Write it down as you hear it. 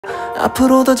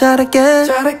앞으로도 잘할게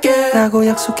라고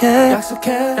약속해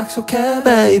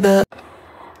baby.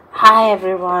 Hi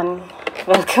everyone,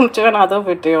 welcome to another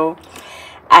video.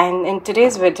 And in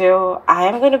today's video I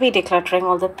am going to be decluttering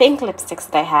all the pink lipsticks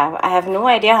that I have. I have no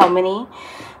idea how many,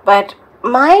 but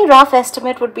my rough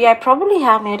estimate would be I probably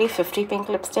have nearly 50 pink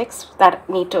lipsticks that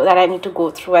I need to go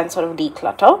through and sort of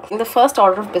declutter. The first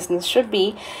order of business should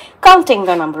be counting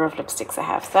the number of lipsticks I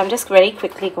have. So I'm just very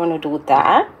quickly going to do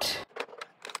that.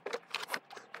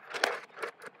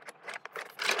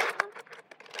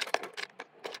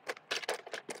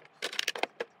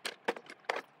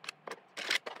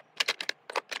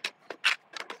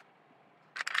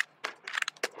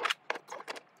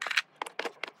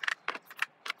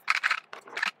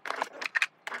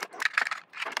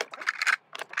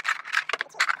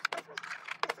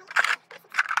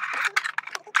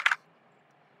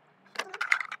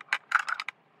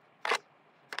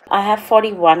 I have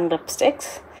 41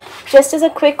 lipsticks. Just as a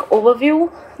quick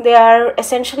overview, there are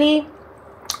essentially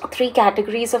 3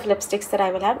 categories of lipsticks that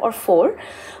I will have, or 4.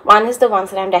 One is the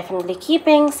ones that I'm definitely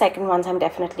keeping, second ones I'm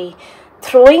definitely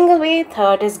throwing away,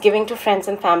 third is giving to friends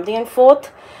and family, and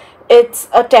fourth, it's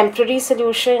a temporary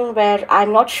solution where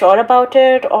I'm not sure about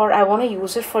it or I want to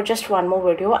use it for just one more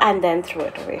video and then throw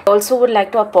it away. I also would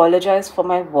like to apologize for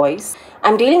my voice.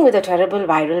 I'm dealing with a terrible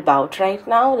viral bout right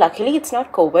now. Luckily it's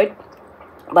not COVID,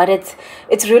 but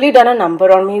it's really done a number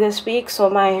on me this week, so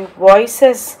my voice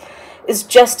is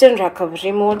just in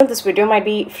recovery mode. This video might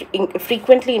be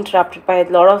frequently interrupted by a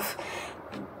lot of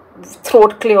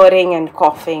throat clearing and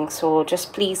coughing, so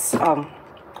just please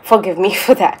forgive me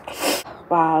for that.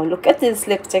 Wow, look at this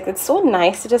lipstick. It's so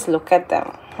nice to just look at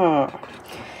them.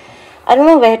 I don't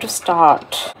know where to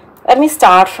start. Let me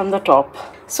start from the top.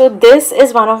 So this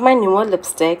is one of my newer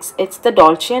lipsticks. It's the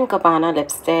Dolce & Gabbana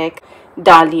lipstick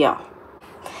Dahlia.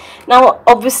 Now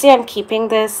obviously I'm keeping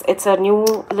this. It's a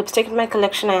new lipstick in my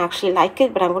collection. I actually like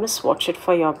it, but I'm going to swatch it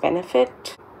for your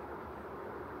benefit.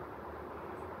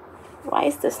 Why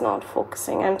is this not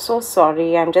focusing? I'm so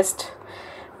sorry. I'm just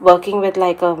working with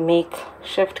like a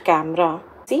makeshift camera.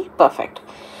 See? Perfect.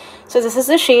 So this is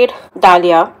the shade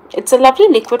Dahlia. It's a lovely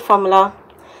liquid formula.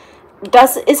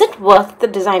 Is it worth the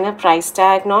designer price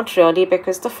tag? Not really,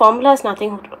 because the formula is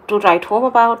nothing to write home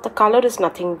about. The color is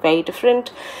nothing very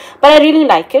different, but I really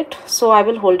like it, so I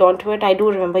will hold on to it. I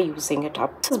do remember using it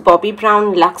up. This is Bobbi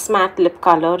Brown Luxe Matte Lip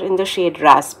Color in the shade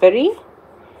Raspberry.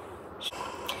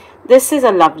 This is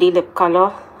a lovely lip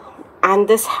color, and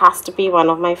this has to be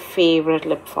one of my favorite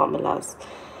lip formulas.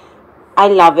 I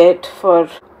love it for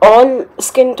all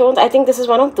skin tones. I think this is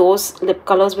one of those lip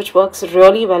colors which works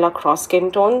really well across skin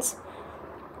tones.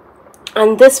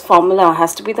 And this formula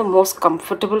has to be the most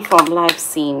comfortable formula I've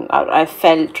seen, or I've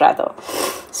felt rather.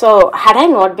 So had I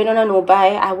not been on a no-buy,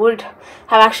 I would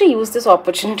have actually used this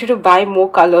opportunity to buy more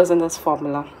colors in this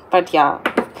formula. But yeah,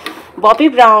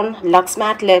 Bobbi Brown Luxe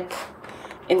Matte Lip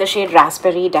in the shade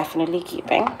Raspberry, definitely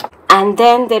keeping. And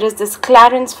then there is this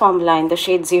Clarins formula in the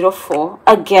shade 04.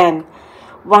 Again,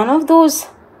 one of those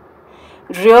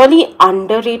really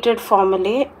underrated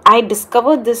formulae. I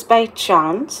discovered this by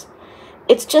chance.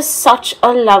 It's just such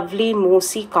a lovely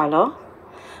moussey color.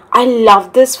 I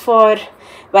love this for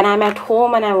when I'm at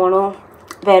home and I want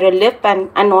to wear a lip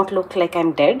and not look like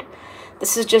I'm dead.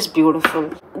 This is just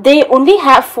beautiful. They only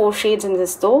have 4 shades in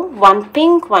this though. 1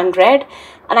 pink, 1 red,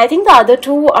 and I think the other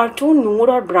 2 are too nude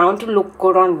or brown to look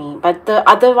good on me. But the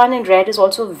other one in red is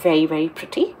also very, very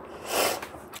pretty.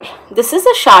 This is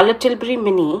a Charlotte Tilbury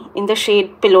Mini in the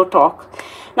shade Pillow Talk.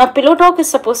 Now Pillow Talk is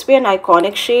supposed to be an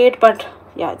iconic shade, but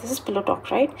yeah, this is Pillow Talk,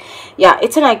 right? Yeah,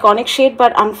 it's an iconic shade,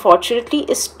 but unfortunately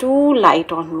it's too light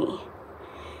on me.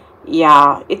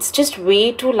 Yeah, it's just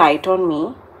way too light on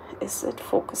me. Is it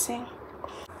focusing?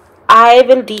 I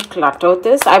will declutter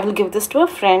this. I will give this to a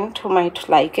friend who might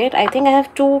like it. I think I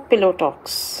have 2 Pillow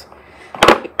Talks.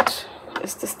 Wait,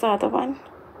 is this the other one?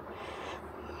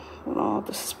 No,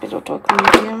 this is Pillow Talk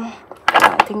medium.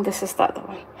 Yeah, I think this is the other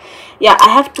one. Yeah, I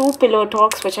have 2 Pillow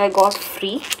Talks which I got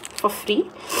for free,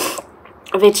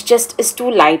 which just is too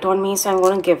light on me, so I'm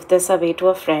going to give this away to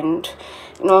a friend,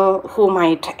 you know, who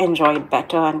might enjoy it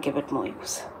better and give it more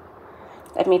use.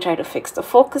 Let me try to fix the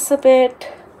focus a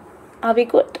bit. Are we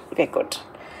good? We're good.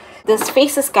 This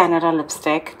Faces Canada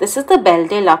lipstick. This is the Belle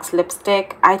de Luxe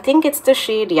lipstick. I think it's the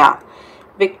shade, yeah,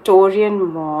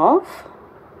 Victorian Mauve.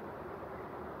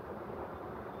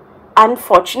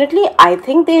 Unfortunately, I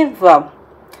think they've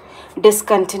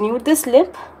discontinued this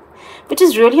lip, which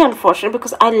is really unfortunate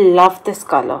because I love this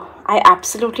color. I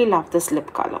absolutely love this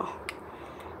lip color,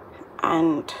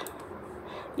 and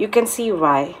you can see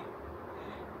why.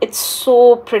 It's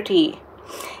so pretty.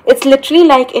 It's literally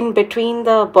like in between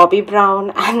the Bobbi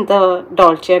Brown and the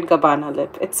Dolce & Gabbana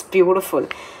lip. It's beautiful.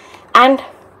 And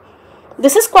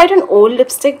this is quite an old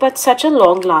lipstick, but such a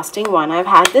long lasting one. I've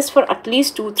had this for at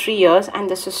least 2-3 years and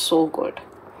this is so good.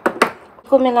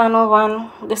 Kiko Milano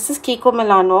one. This is Kiko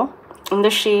Milano in the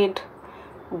shade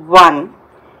 1.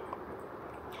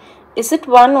 Is it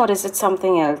 1 or is it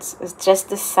something else? It's just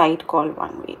this side called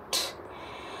 1. Wait.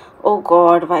 Oh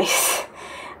God, why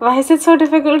is it so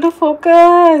difficult to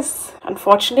focus?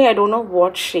 Unfortunately, I don't know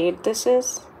what shade this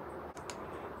is.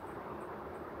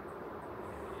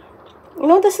 You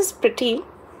know, this is pretty,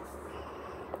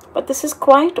 but this is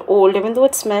quite old, even though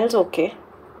it smells okay.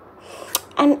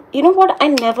 And you know what? I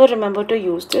never remember to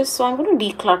use this, so I'm going to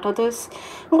declutter this.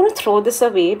 I'm going to throw this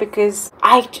away because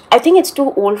I think it's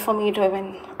too old for me to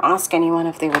even ask anyone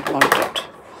if they would want it.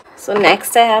 So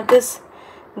next I have this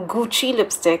Gucci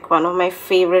lipstick, one of my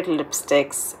favorite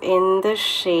lipsticks, in the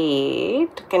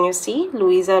shade, can you see?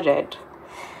 Louisa Red.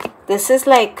 This is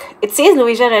like, it says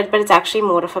Louisa Red, but it's actually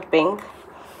more of a pink.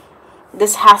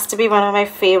 This has to be one of my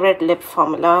favorite lip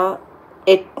formula.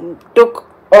 It took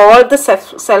all the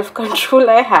self-control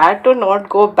I had to not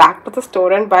go back to the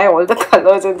store and buy all the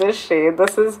colors in this shade.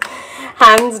 This is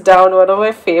hands down one of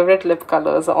my favorite lip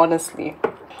colors, honestly.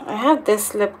 I have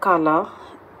this lip color.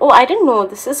 Oh, I didn't know.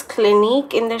 This is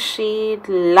Clinique in the shade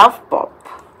Love Pop.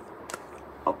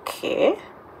 Okay.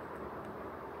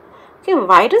 Okay,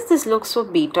 why does this look so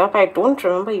beat up? I don't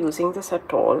remember using this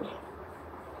at all.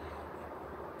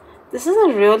 This is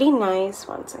a really nice,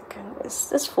 one second, is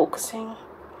this focusing?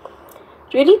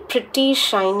 Really pretty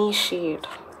shiny shade.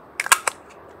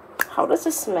 How does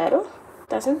this smell?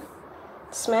 Doesn't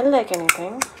smell like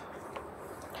anything.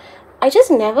 I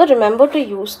just never remember to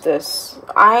use this.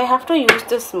 I have to use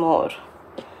this more.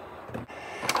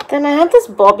 Then I have this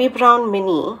Bobbi Brown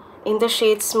mini in the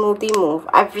shade Smoothie Move.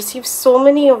 I've received so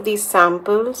many of these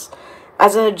samples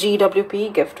as a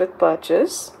GWP gift with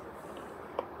purchase.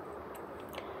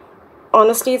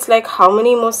 Honestly, it's like, how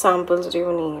many more samples do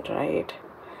you need, right?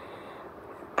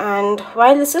 And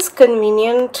while this is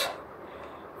convenient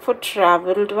for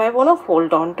travel, do I want to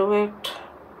hold on to it?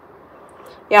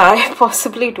 Yeah, I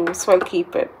possibly do, so I'll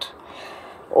keep it.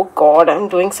 Oh God, I'm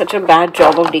doing such a bad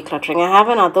job of decluttering. I have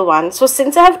another one. So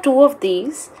since I have 2 of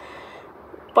these,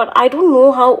 but I don't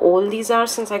know how old these are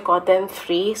since I got them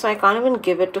free, so I can't even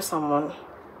give it to someone.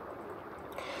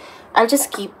 I'll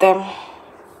just keep them.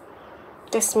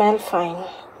 They smell fine.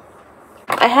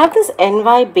 I have this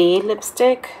NY Bay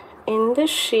lipstick in the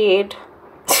shade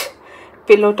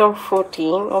Pillow Talk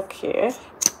 14. Okay.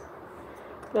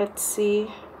 Let's see.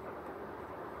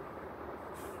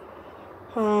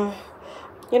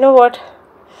 You know what?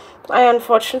 I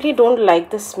unfortunately don't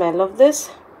like the smell of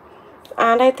this.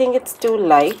 And I think it's too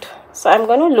light. So I'm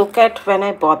going to look at when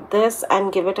I bought this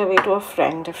and give it away to a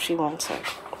friend if she wants it.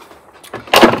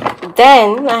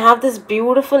 Then I have this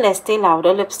beautiful Estee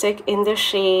Lauder lipstick in the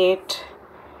shade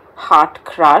Heart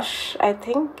Crush, I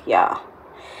think. Yeah.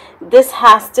 This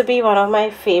has to be one of my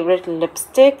favorite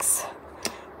lipsticks.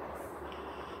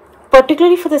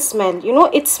 Particularly for the smell. You know,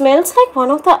 it smells like one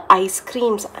of the ice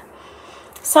creams.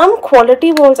 Some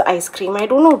Quality Walls ice cream. I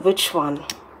don't know which one.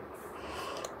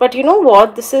 But you know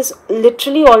what? This is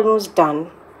literally almost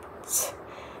done.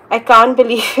 I can't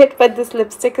believe it, but this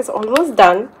lipstick is almost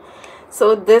done.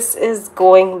 So this is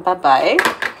going bye-bye.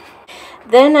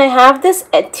 Then I have this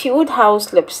Etude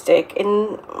House lipstick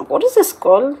in, what is this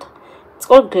called? It's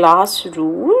called Glass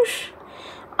Rouge.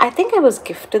 I think I was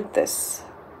gifted this.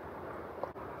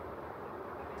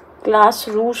 Glass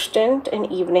Rouge tint in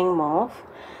Evening Mauve.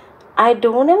 I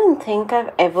don't even think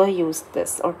I've ever used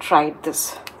this or tried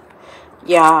this.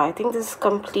 Yeah, I think this is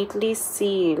completely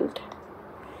sealed.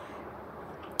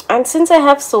 And since I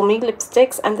have so many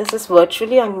lipsticks and this is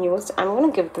virtually unused, I'm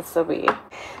going to give this away.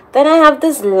 Then I have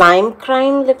this Lime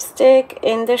Crime lipstick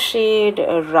in the shade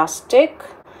Rustic.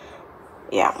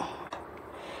 Yeah.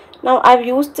 Now I've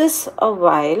used this a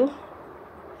while,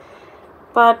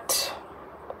 but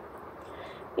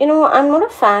you know, I'm not a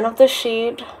fan of the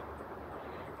shade.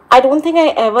 I don't think I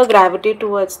ever gravitate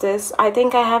towards this. I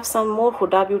think I have some more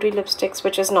Huda Beauty lipsticks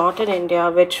which is not in India,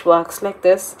 which works like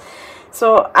this.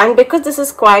 So, and because this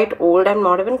is quite old, I'm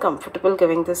not even comfortable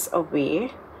giving this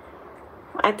away.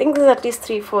 I think this is at least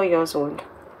 3-4 years old.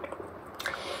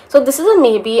 So this is a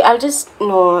maybe. I'll just,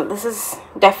 no, this is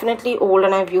definitely old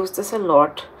and I've used this a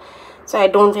lot. So I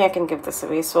don't think I can give this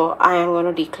away. So I am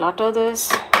going to declutter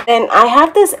this. Then I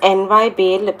have this NY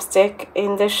Bay lipstick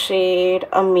in the shade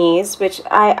Amaze, which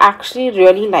I actually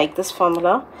really like this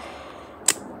formula.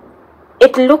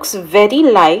 It looks very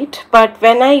light, but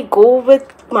when I go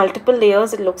with multiple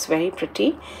layers, it looks very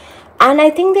pretty. and I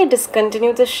think they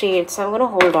discontinued the shade, so I'm going to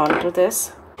hold on to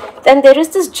this. Then there is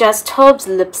this Just Herbs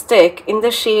lipstick in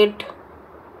the shade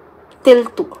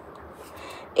Tiltu.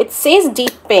 It says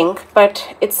deep pink,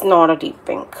 but it's not a deep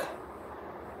pink.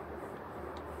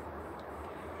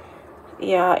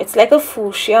 Yeah, it's like a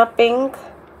fuchsia pink,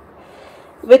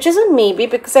 which is a maybe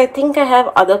because I think I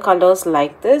have other colors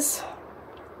like this.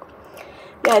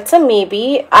 Yeah, it's a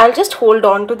maybe. I'll just hold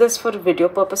on to this for video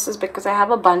purposes because I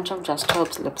have a bunch of Just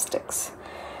Herbs lipsticks.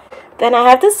 Then I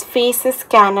have this Faces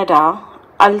Canada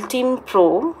Ultime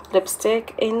Pro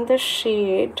lipstick in the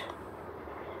shade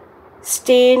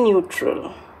Stay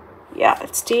Neutral. Yeah,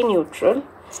 it's Stay Neutral.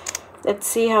 Let's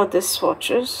see how this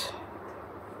swatches.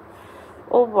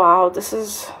 Oh wow, this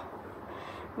is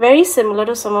very similar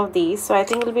to some of these, so I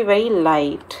think it'll be very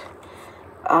light.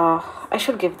 I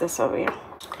should give this away.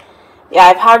 Yeah,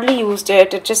 I've hardly used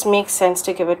it. It just makes sense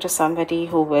to give it to somebody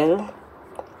who will.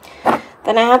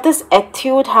 Then I have this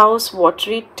Etude House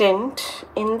Watery Tint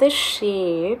in the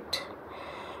shade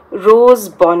Rose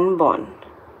Bonbon.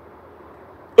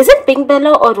 Is it Pink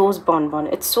Bella or Rose Bonbon?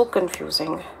 It's so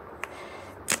confusing.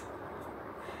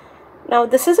 Now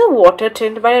this is a water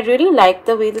tint, but I really like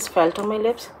the way this felt on my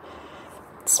lips.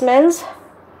 It smells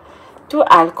too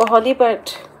alcoholic,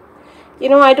 but you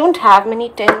know, I don't have many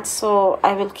tints, so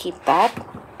I will keep that.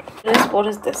 What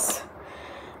is this?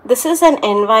 This is an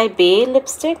NY Bay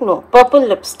lipstick. No, purple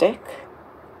lipstick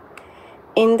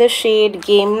in the shade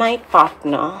Game Night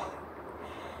Partner.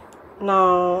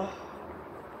 Now,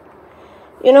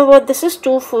 you know what? This is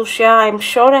too fuchsia. I'm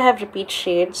sure I have repeat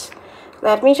shades.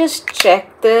 Let me just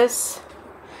check this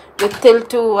with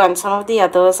Tiltu and some of the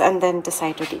others and then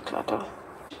decide to declutter.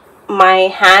 My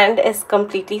hand is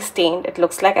completely stained. It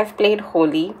looks like I've played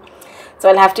Holi. So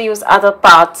I'll have to use other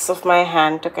parts of my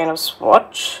hand to kind of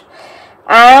swatch.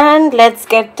 And let's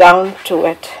get down to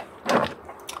it.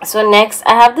 So next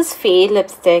I have this Faye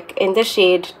lipstick in the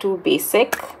shade Too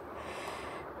Basic.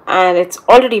 And it's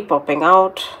already popping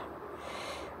out.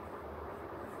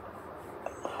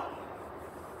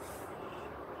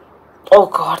 Oh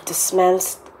god, this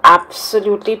smells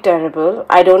absolutely terrible.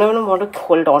 I don't even want to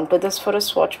hold on to this for a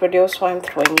swatch video, so I'm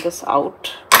throwing this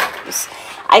out.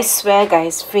 I swear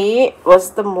guys, Faye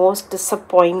was the most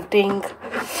disappointing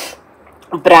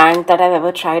brand that I've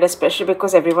ever tried, especially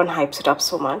because everyone hypes it up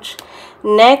so much.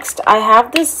 Next I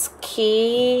have this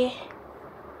K,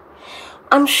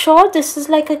 I'm sure this is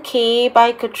like a K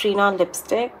by Katrina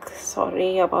lipstick.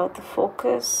 Sorry about the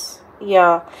focus.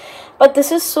 Yeah, but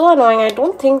this is so annoying. I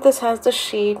don't think this has the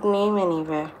shade name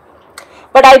anywhere,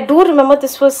 but I do remember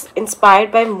this was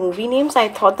inspired by movie names. I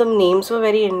thought the names were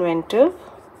very inventive,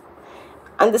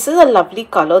 and this is a lovely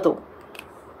color though.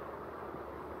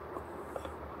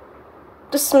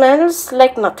 This smells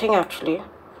like nothing actually,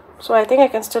 so I think I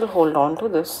can still hold on to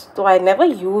this, though I never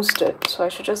used it, so I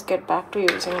should just get back to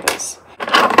using this.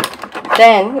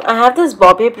 Then I have this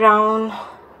Bobbi Brown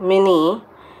mini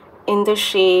in the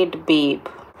shade Babe.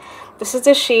 This is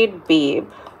the shade Babe,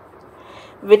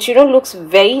 which you know looks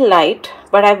very light,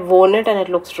 but I've worn it and it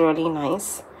looks really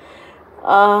nice.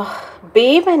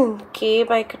 Babe and K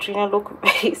by Katrina look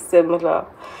very similar.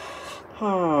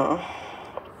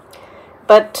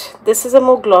 But this is a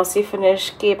more glossy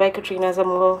finish. K by Katrina is a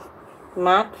more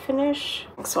matte finish.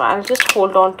 So I'll just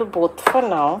hold on to both for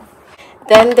now.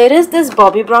 Then there is this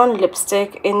Bobbi Brown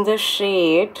lipstick in the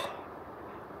shade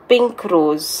Pink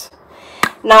Rose.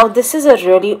 Now this is a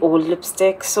really old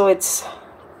lipstick, so it's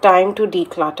time to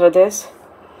declutter this.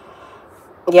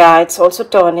 Yeah, it's also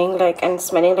turning like and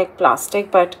smelling like plastic,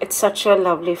 but it's such a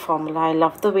lovely formula. I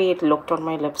love the way it looked on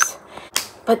my lips.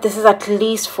 But this is at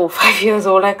least 4-5 years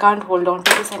old. I can't hold on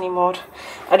to this anymore.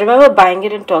 I remember buying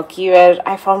it in Turkey, where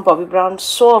I found Bobbi Brown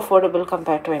so affordable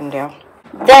compared to India.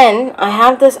 Then I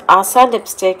have this Asa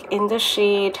lipstick in the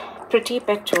shade Pretty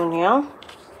Petunia.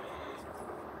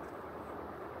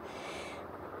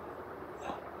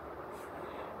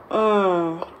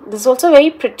 This is also very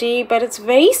pretty, but it's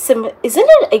very similar. Isn't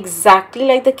it exactly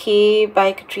like the K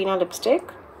by Katrina lipstick?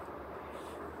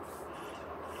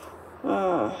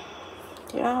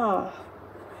 Yeah,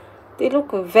 they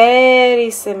look very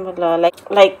similar.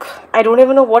 Like I don't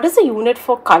even know what is the unit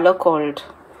for color called.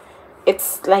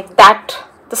 It's like that,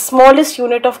 the smallest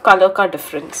unit of color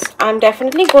difference. I'm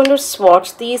definitely going to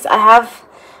swatch these. I have,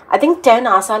 I think, 10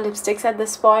 Asa lipsticks at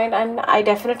this point, and I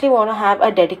definitely want to have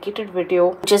a dedicated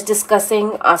video just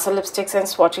discussing Asa lipsticks and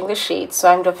swatching the shades. So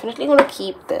I'm definitely going to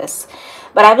keep this,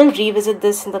 but I will revisit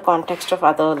this in the context of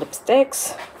other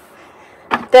lipsticks.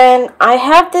 Then I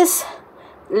have this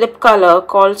lip color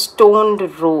called Stoned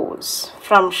Rose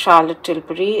from Charlotte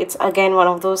Tilbury. It's again one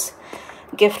of those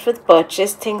gift with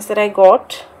purchase things that I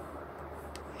got.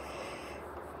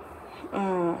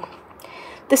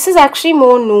 This is actually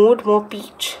more nude, more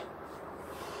peach.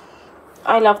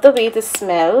 I love the way this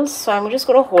smells, so I'm just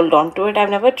going to hold on to it. I've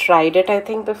never tried it, I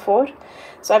think, before,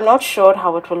 so I'm not sure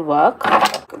how it will work.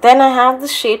 Then I have the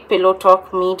shade Pillow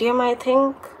Talk Medium, I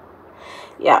think.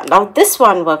 Yeah, now this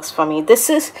one works for me. This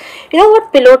is, you know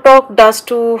what Pillow Talk does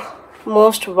to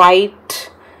most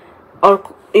white or,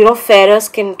 you know, fairer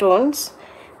skin tones?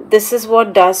 This is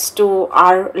what does to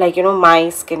our, like, you know, my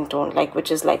skin tone, like, which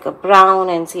is like a brown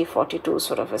NC42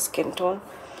 sort of a skin tone.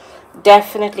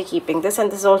 Definitely keeping this.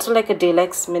 And this is also like a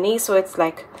deluxe mini, so it's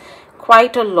like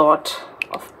quite a lot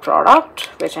of product,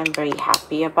 which I'm very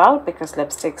happy about because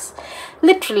lipsticks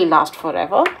literally last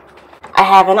forever. I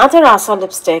have another Rasa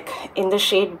lipstick in the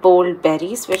shade Bold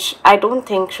Berries, which I don't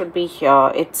think should be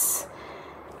here. It's,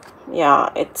 yeah,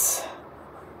 it's,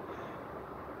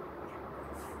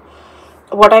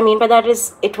 what I mean by that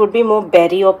is it would be more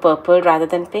berry or purple rather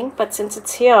than pink, but since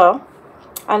it's here,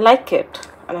 I like it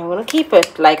and I'm going to keep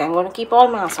it. Like, I'm going to keep all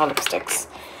my Rasa lipsticks.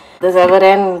 Does ever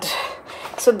end.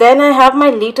 So then I have my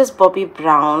latest Bobbi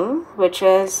Brown, which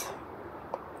is,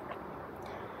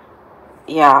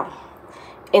 yeah,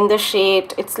 in the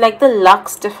shade, it's like the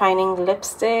Luxe Defining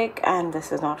Lipstick, and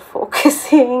this is not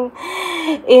focusing,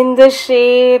 in the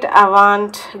shade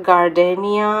Avant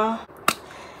Gardenia,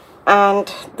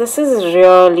 and this is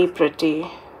really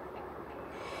pretty.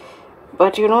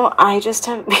 But you know, I just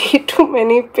have way too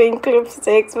many pink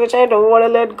lipsticks, which I don't want to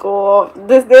let go of.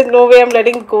 There's no way I'm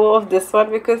letting go of this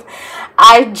one because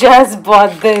I just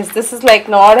bought this. This is like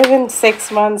not even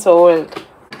 6 months old.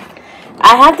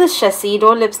 I have this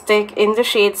Shiseido lipstick in the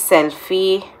shade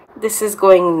Selfie. This is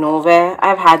going nowhere.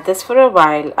 I've had this for a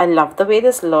while. I love the way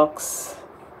this looks.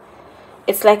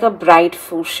 It's like a bright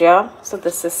fuchsia. So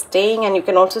this is staying, and you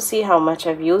can also see how much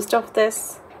I've used of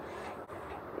this.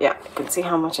 Yeah, you can see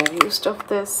how much I've used of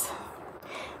this.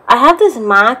 I have this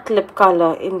matte lip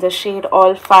color in the shade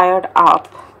All Fired Up.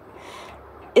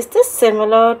 Is this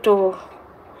similar to...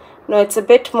 No, it's a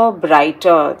bit more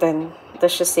brighter than the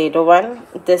Shiseido one.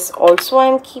 This also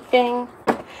I'm keeping.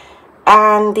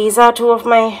 And these are two of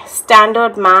my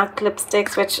standard MAC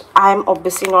lipsticks, which I'm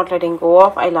obviously not letting go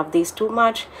of. I love these too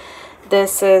much.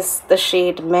 This is the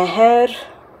shade Meher.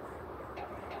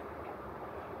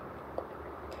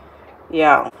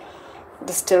 Yeah,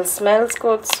 this still smells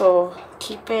good, so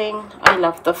keeping. I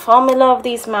love the formula of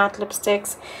these matte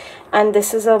lipsticks. And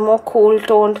this is a more cool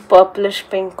toned purplish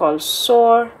pink called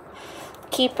Soar.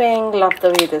 Keeping. Love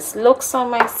the way this looks on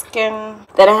my skin.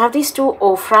 Then I have these two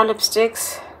Ofra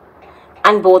lipsticks,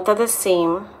 and both are the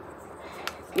same.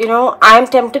 You know, I'm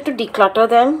tempted to declutter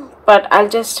them, but I'll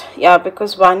just, yeah,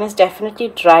 because one is definitely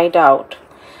dried out,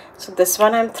 so this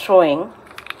one I'm throwing,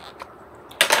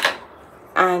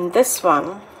 and this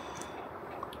one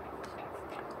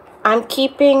I'm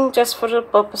keeping just for the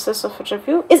purposes of a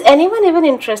review. Is anyone even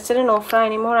interested in Ofra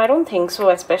anymore? I don't think so,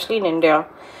 especially in India.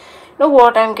 You know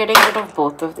what, I'm getting rid of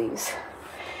both of these.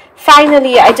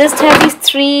 Finally, I just have these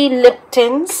 3 lip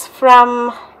tints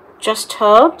from Just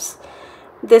Herbs.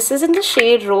 This is in the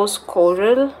shade Rose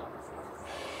Coral,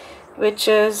 which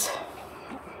is,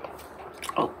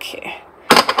 okay,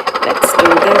 let's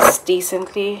do this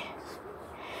decently.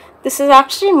 This is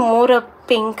actually more a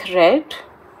pink red,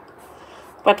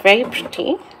 but very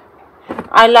pretty.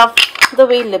 I love the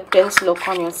way lip tints look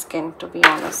on your skin, to be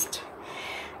honest.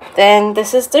 Then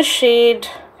this is the shade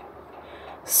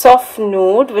Soft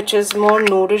Nude, which is more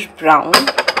nudish brown.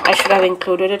 I should have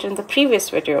included it in the previous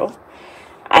video.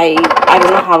 I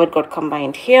don't know how it got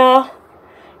combined here.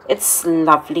 It's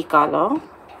lovely color.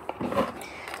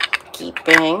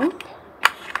 Keeping.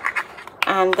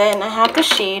 And then I have the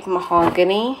shade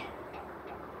Mahogany.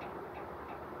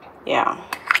 Yeah.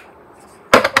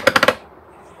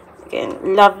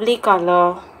 Again, lovely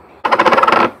color.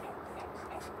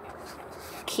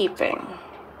 Keeping.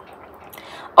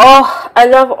 Oh, I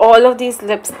love all of these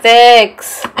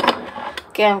lipsticks.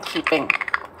 Okay, I'm keeping.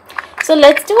 So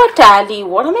let's do a tally.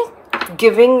 What am I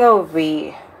giving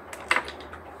away?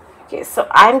 Okay, so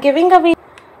I'm giving away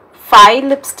 5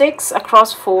 lipsticks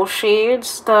across 4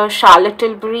 shades. The Charlotte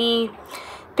Tilbury,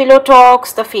 Pillow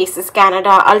Talks, the Faces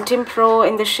Canada Ultim Pro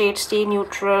in the shade Stay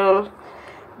Neutral,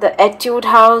 the Etude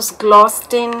House Gloss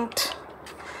Tint,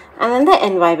 and then the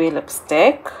NYB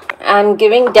lipstick. I'm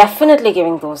definitely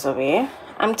giving those away.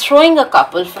 I'm throwing a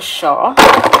couple for sure.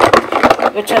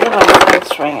 Which are the ones that I'm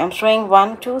throwing? I'm throwing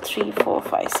 1, 2, 3, 4,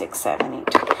 5, 6, 7,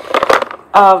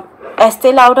 8.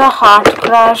 Estee Lauder Heart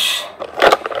Crush,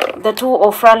 the 2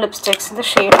 Ofra lipsticks in the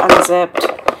shade Unzipped,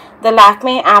 the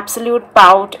Lakme Absolute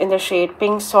Pout in the shade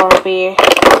Pink Sorbet,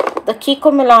 the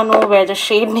Kiko Milano where the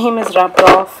shade name is rubbed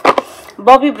off,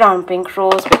 Bobbi Brown Pink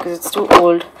Rose because it's too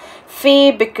old.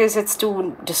 Faye because it's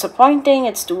too disappointing,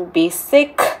 it's too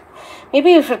basic.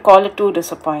 Maybe you should call it too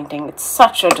disappointing. It's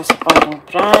such a disappointing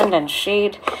brand and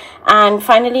shade. And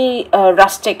finally,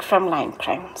 Rustic from Line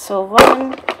Crime. So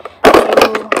 1,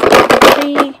 2,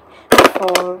 3,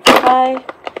 4, 5,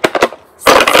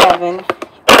 6, 7,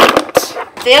 8.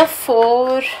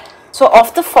 Therefore, so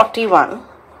of the 41,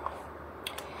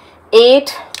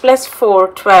 8 plus 4,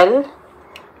 12,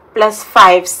 plus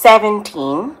 5,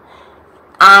 17.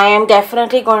 I am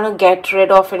definitely going to get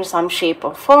rid of in some shape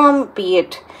or form, be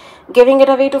it giving it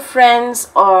away to friends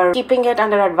or keeping it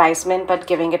under advisement but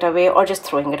giving it away or just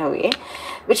throwing it away,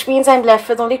 which means I'm left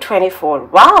with only 24.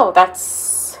 Wow,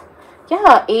 that's,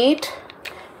 yeah, 8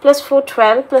 plus 4,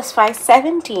 12 plus 5,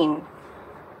 17.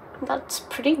 That's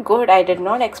pretty good. I did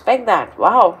not expect that.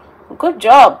 Wow, good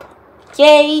job.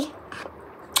 Yay.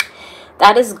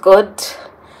 That is good.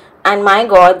 And my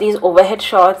god, these overhead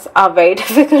shots are very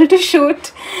difficult to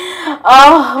shoot.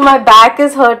 Oh, my back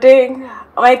is hurting.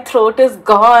 My throat is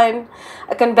gone.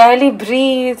 I can barely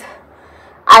breathe.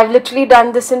 I've literally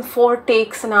done this in 4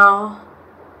 takes now.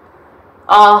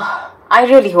 I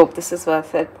really hope this is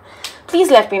worth it. Please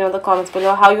let me know in the comments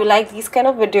below how you like these kind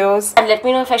of videos. And let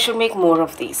me know if I should make more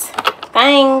of these.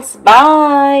 Thanks.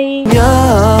 Bye.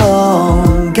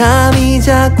 감이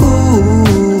자꾸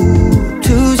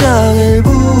투정을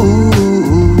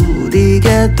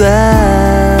부리게 돼